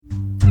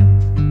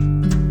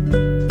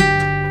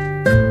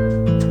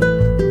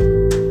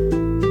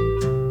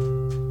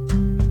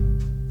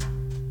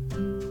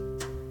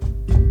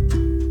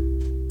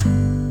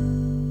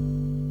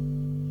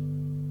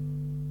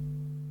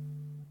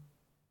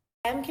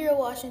Kira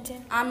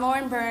Washington. I'm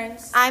Lauren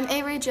Burns. I'm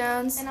Avery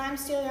Jones. And I'm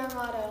Celia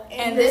Armada.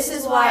 And this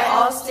is why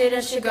all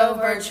students should go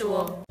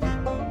virtual.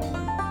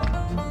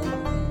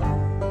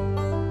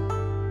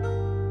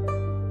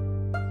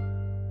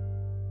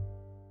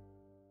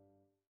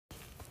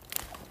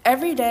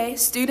 Every day,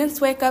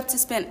 students wake up to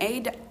spend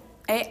 8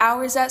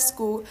 hours at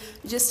school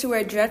just to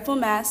wear dreadful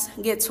masks,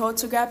 get told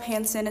to grab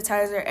hand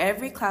sanitizer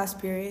every class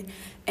period,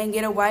 and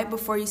get a wipe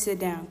before you sit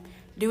down.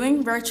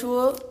 Doing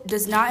virtual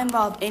does not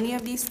involve any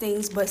of these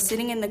things but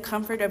sitting in the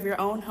comfort of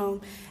your own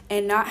home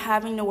and not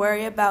having to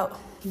worry about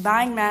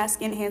buying masks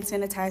and hand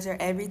sanitizer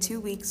every 2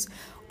 weeks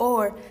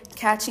or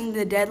catching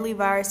the deadly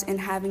virus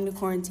and having to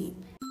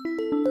quarantine.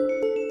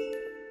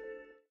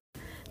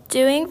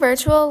 Doing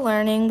virtual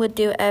learning would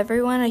do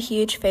everyone a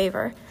huge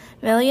favor.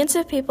 Millions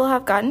of people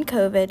have gotten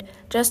COVID.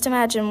 Just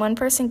imagine one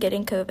person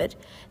getting COVID.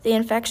 The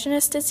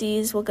infectious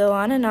disease will go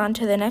on and on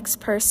to the next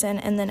person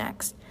and the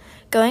next.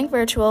 Going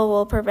virtual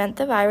will prevent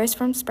the virus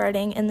from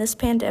spreading, and this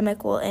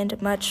pandemic will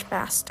end much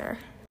faster.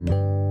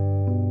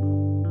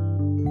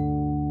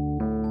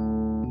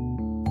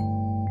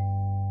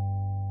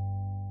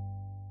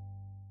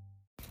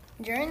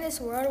 During this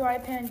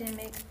worldwide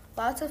pandemic,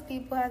 lots of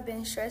people have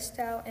been stressed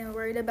out and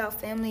worried about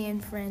family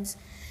and friends.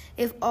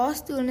 If all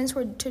students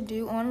were to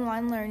do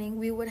online learning,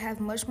 we would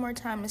have much more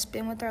time to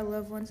spend with our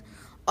loved ones.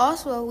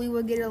 Also, we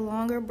would get a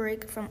longer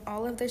break from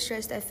all of the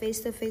stress that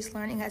face-to-face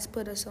learning has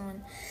put us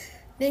on.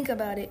 Think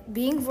about it.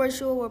 Being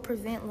virtual will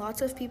prevent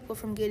lots of people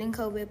from getting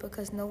COVID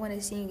because no one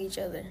is seeing each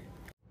other.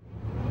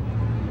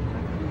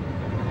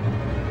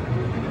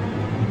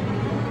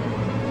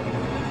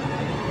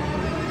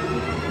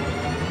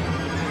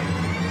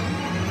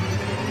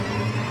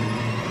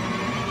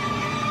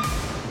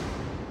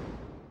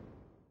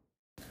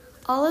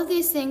 All of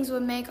these things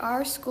would make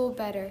our school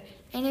better,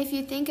 and if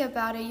you think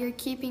about it, you're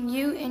keeping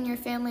you and your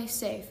family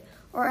safe,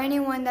 or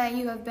anyone that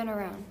you have been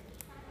around.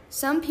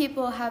 Some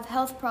people have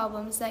health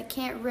problems that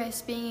can't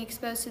risk being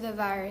exposed to the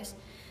virus,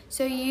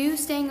 so you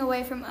staying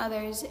away from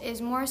others is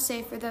more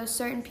safe for those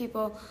certain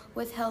people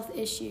with health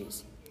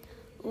issues.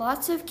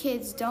 Lots of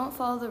kids don't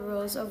follow the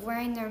rules of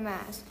wearing their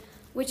mask,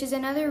 which is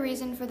another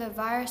reason for the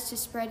virus to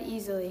spread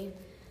easily.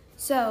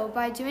 So,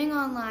 by doing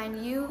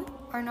online, you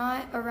are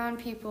not around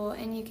people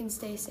and you can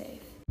stay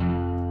safe.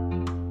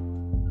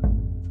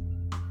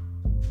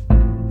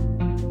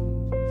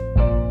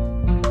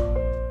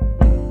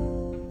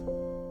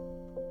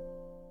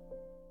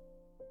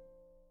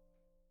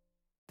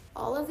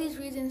 All of these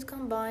reasons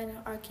combined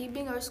are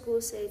keeping our school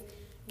safe,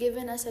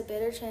 giving us a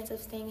better chance of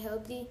staying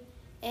healthy,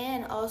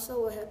 and also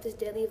will help this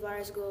deadly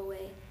virus go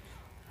away.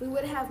 We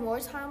would have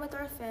more time with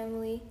our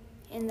family,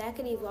 and that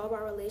could evolve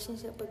our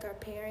relationship with our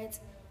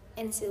parents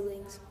and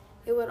siblings.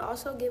 It would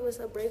also give us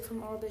a break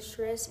from all the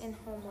stress and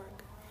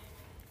homework.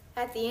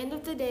 At the end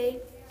of the day,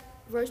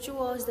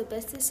 virtual is the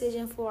best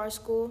decision for our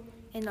school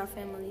and our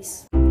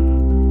families.